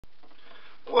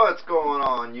What's going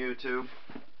on, YouTube?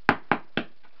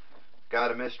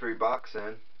 Got a mystery box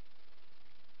in.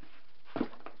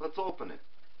 Let's open it.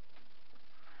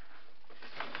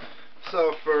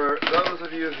 So, for those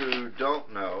of you who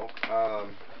don't know,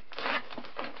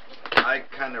 I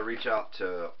kind of reach out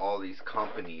to all these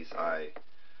companies. I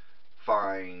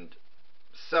find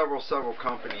several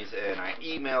companies and I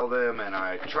email them and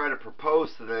I try to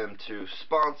propose to them to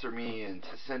sponsor me and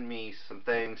to send me some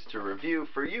things to review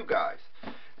for you guys.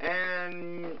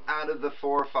 And out of the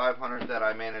 400 or 500 that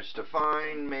I managed to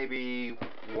find, maybe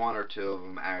one or two of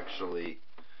them actually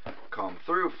come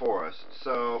through for us.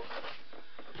 So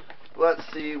let's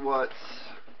see what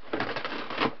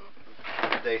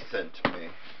they sent to me.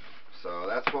 So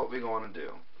that's what we're going to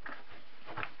do.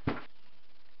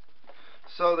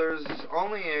 So there's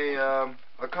only a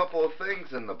couple of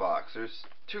things in the box. There's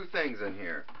two things in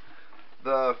here.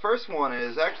 The first one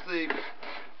is actually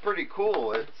pretty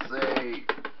cool. It's a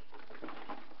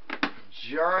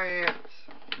giant,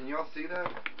 can y'all see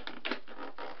that?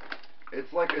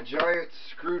 It's like a giant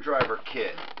screwdriver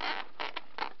kit.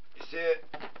 You see it?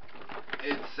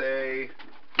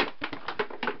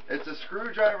 It's a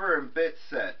screwdriver and bit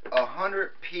set.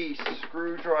 100-piece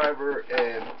screwdriver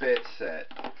and bit set.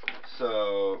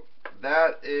 So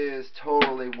that is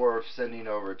totally worth sending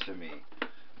over to me.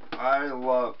 I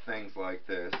love things like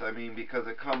this. I mean, because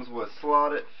it comes with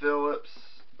slotted Phillips,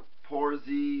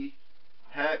 Porzy,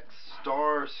 hex,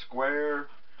 star, square.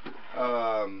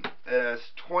 It has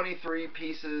 23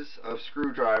 pieces of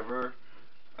screwdriver,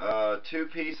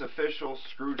 2-piece official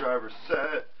screwdriver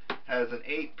set, has an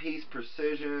 8-piece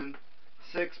precision,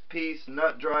 6-piece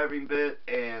nut driving bit,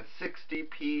 and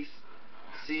 60-piece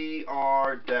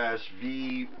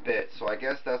CR-V bit. So I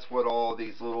guess that's what all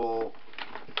these little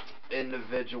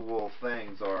individual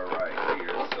things are right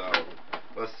here. So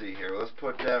let's see here. Let's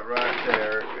put that right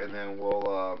there, and then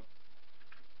we'll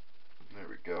there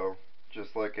we go.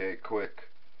 Just like a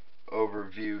quick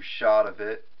overview shot of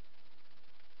it.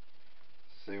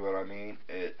 See what I mean?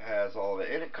 It has all of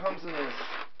it, and it comes in this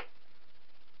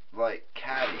like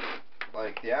caddy.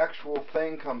 Like the actual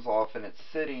thing comes off, and it's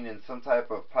sitting in some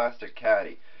type of plastic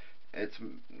caddy. It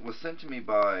was sent to me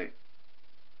by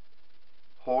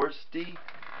Horsty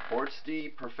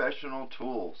Professional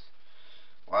Tools.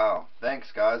 Wow,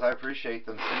 thanks guys. I appreciate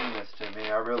them sending this to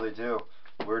me. I really do.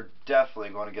 We're definitely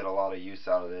going to get a lot of use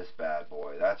out of this bad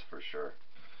boy. That's for sure.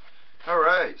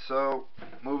 Alright, so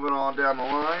moving on down the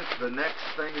line, the next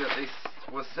thing that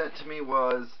was sent to me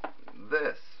was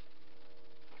this.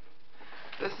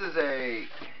 This is a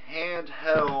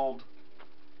handheld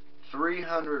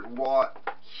 300 watt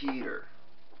heater,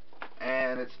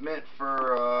 and it's meant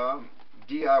for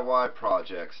DIY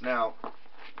projects. Now,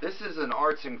 this is an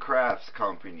arts and crafts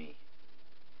company,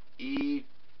 Etepon,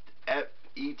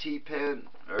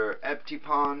 or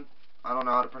Eptipon. I don't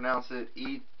know how to pronounce it.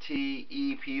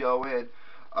 Etepon.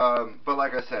 But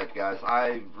like I said, guys,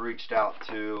 I reached out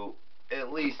to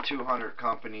at least 200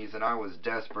 companies, and I was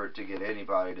desperate to get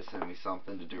anybody to send me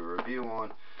something to do a review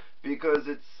on, because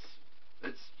it's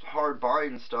hard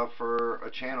buying stuff for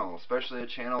a channel, especially a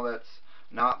channel that's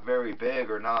not very big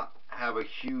or not have a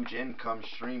huge income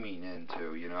streaming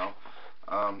into, you know.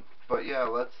 But yeah,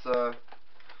 let's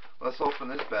open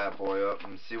this bad boy up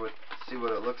and see what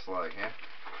it looks like, huh?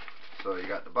 So you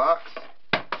got the box,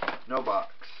 no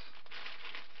box.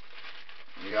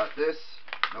 You got this,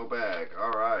 no bag.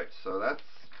 All right, so that's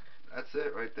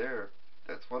it right there.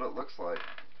 That's what it looks like.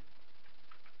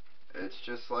 It's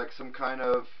just like some kind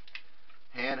of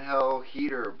handheld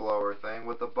heater blower thing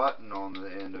with a button on the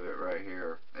end of it right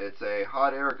here. It's a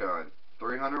hot air gun,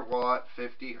 300 watt,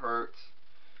 50 hertz.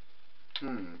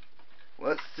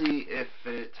 Let's see if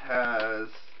it has.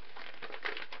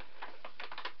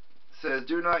 It says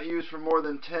do not use for more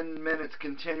than 10 minutes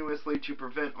continuously to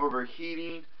prevent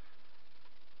overheating.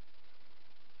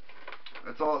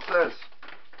 That's all it says.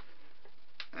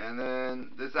 And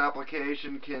then this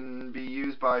application can be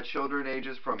used by children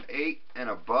ages from 8 and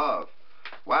above.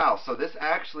 Wow, so this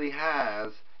actually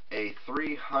has a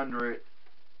 300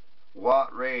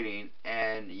 watt rating,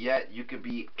 and yet you could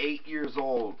be 8 years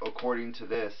old according to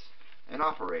this and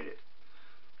operate it.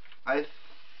 I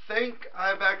think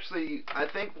I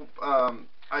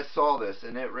saw this,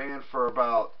 and it ran for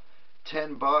about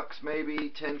 10 bucks, maybe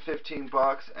 10, 15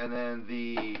 bucks, and then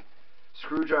the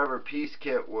screwdriver piece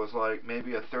kit was like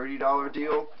maybe a $30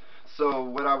 deal. So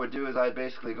what I would do is I'd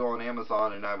basically go on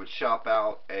Amazon and I would shop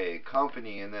out a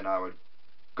company, and then I would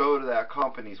go to that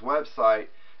company's website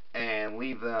and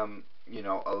leave them, you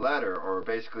know, a letter, or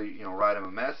basically, you know, write them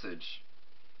a message,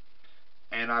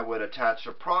 and I would attach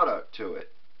a product to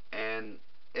it. And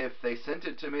if they sent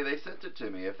it to me, they sent it to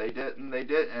me. If they didn't, they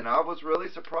didn't. And I was really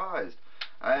surprised.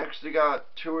 I actually got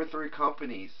 2 or 3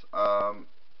 companies,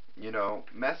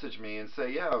 message me and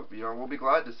say, yeah, we'll be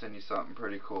glad to send you something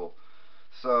pretty cool.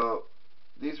 So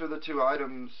these were the 2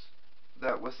 items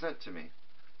that was sent to me.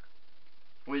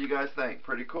 What do you guys think?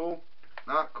 Pretty cool?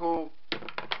 Not cool?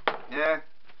 Yeah.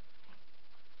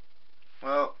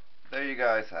 Well, there you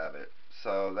guys have it.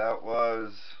 So that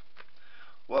was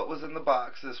what was in the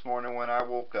box this morning when I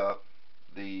woke up.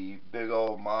 The big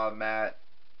old Mod Mat,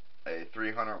 a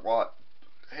 300-watt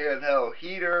handheld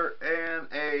heater, and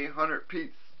a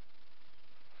 100-piece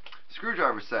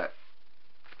screwdriver set.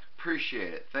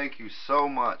 Appreciate it. Thank you so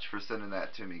much for sending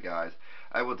that to me, guys.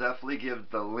 I will definitely give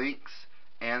the links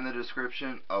and the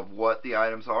description of what the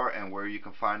items are and where you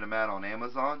can find them at on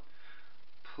Amazon.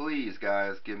 Please,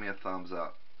 guys, give me a thumbs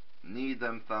up. Need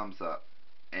them thumbs up.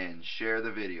 And share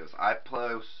the videos. I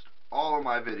post all of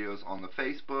my videos on the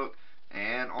Facebook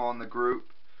and on the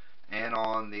group and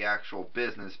on the actual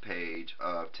business page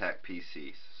of Tech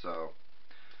PCs. So,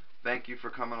 thank you for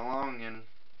coming along and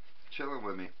chilling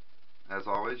with me. As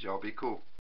always, y'all be cool.